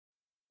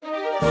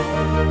TV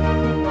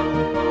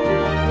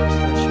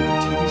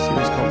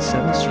series called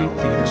 7th Street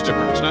Theater. It's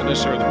different. It's not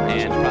necessarily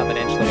And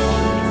providentially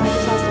on.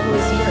 There's also who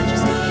is here,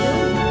 just a few.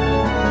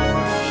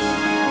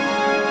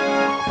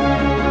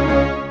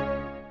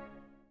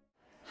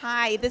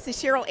 Hi, this is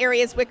Cheryl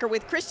Arias-Wicker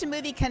with Christian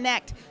Movie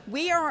Connect.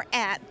 We are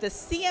at the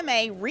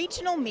CMA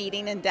regional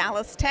meeting in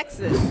Dallas,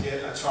 Texas.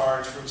 Get a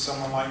charge from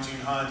someone like June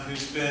Hunt,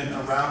 who's been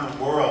around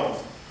the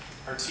world,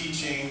 her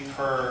teaching,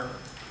 her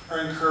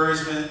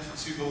encouragement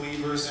to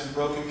believers and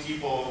broken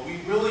people.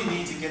 We really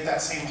need to get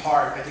that same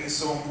heart. I think it's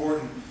so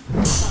important.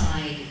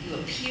 Outside, you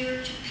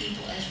appear to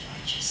people as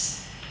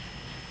righteous,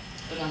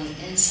 but on the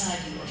inside,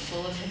 you are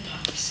full of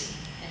hypocrisy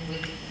and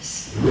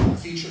wickedness.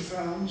 Feature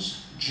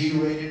films,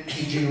 G-rated,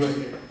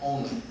 PG-rated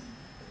only.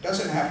 It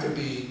doesn't have to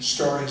be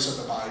stories of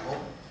the Bible.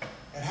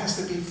 It has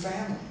to be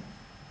family.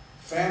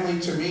 Family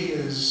to me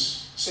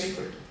is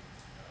sacred.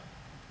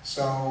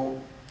 So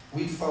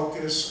we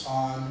focus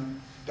on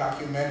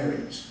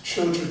documentaries,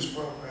 children's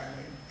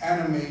programming,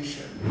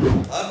 animation.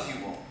 Love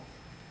you all.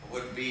 I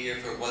wouldn't be here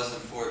if it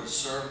wasn't for it to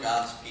serve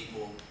God's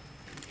people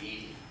in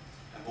media.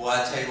 And boy,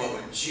 I tell you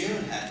what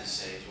June had to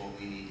say is what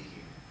we need to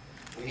hear.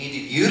 We need to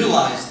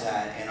utilize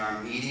that in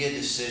our media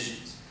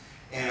decisions,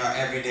 in our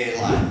everyday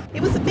life.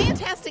 It was a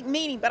fantastic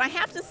meeting, but I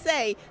have to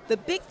say the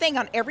big thing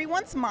on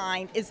everyone's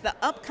mind is the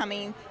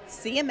upcoming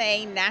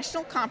CMA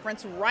National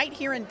Conference right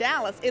here in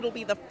Dallas. It'll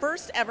be the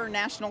first ever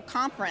national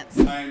conference.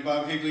 I'm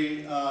Bob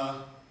Higley,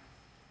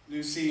 new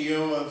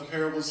CEO of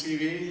Parables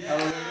TV. A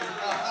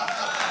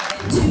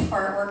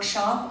two-part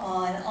workshop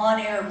on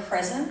on-air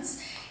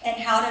presence and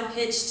how to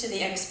pitch to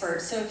the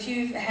experts. So if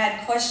you've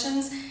had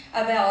questions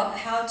about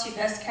how to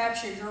best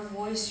capture your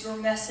voice, your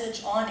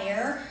message on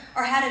air,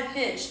 or how to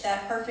pitch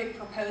that perfect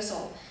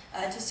proposal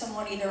to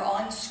someone either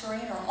on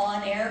screen or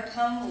on air,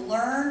 come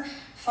learn,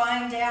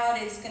 find out.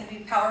 It's going to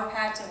be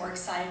power-packed and we're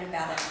excited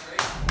about it.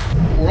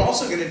 We're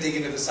also going to dig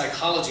into the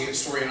psychology of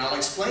story, and I'll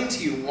explain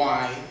to you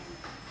why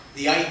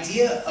the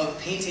idea of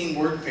painting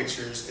word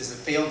pictures is a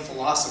failed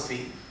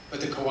philosophy, but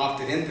the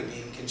co-opted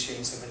enthymeme can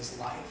change somebody's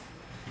life.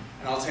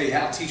 And I'll teach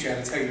you how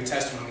to tell your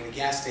testimony at a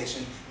gas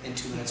station in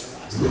 2 minutes or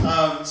less.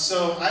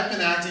 So I've been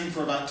acting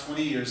for about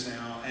 20 years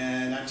now,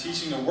 and I'm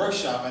teaching a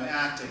workshop on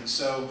acting.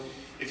 So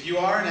if you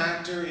are an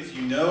actor, if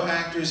you know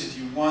actors, if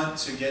you want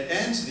to get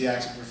into the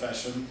acting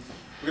profession,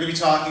 we're going to be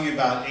talking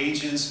about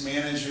agents,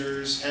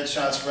 managers,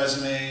 headshots,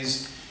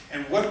 resumes,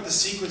 and what the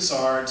secrets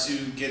are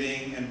to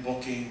getting and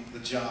booking the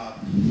job.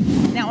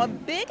 Now, a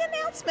big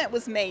announcement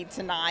was made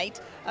tonight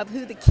of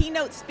who the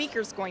keynote speaker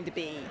is going to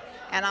be,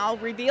 and I'll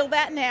reveal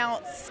that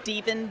now,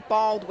 Stephen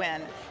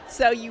Baldwin.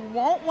 So you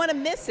won't want to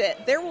miss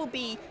it. There will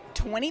be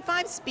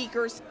 25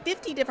 speakers,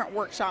 50 different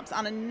workshops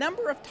on a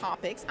number of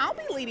topics. I'll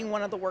be leading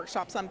one of the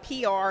workshops on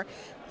PR.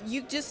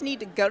 You just need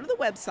to go to the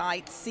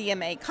website,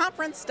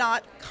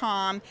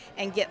 cmaconference.com,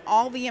 and get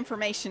all the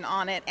information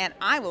on it, and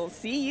I will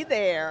see you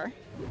there.